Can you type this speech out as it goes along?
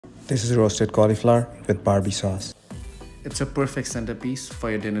This is roasted cauliflower with Barbie sauce. It's a perfect centerpiece for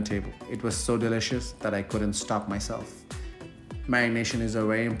your dinner table. It was so delicious that I couldn't stop myself. Marination is a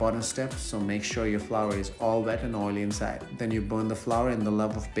very important step, so make sure your flour is all wet and oily inside. Then you burn the flour in the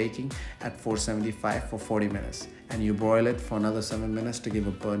love of baking at 475 for 40 minutes and you broil it for another 7 minutes to give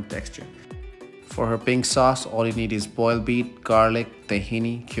a burnt texture. For her pink sauce, all you need is boiled beet, garlic,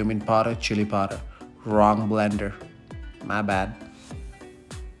 tahini, cumin powder, chili powder. Wrong blender. My bad.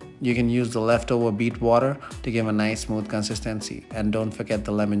 You can use the leftover beet water to give a nice smooth consistency, and don't forget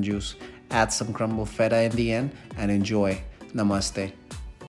the lemon juice. Add some crumbled feta in the end and enjoy. Namaste.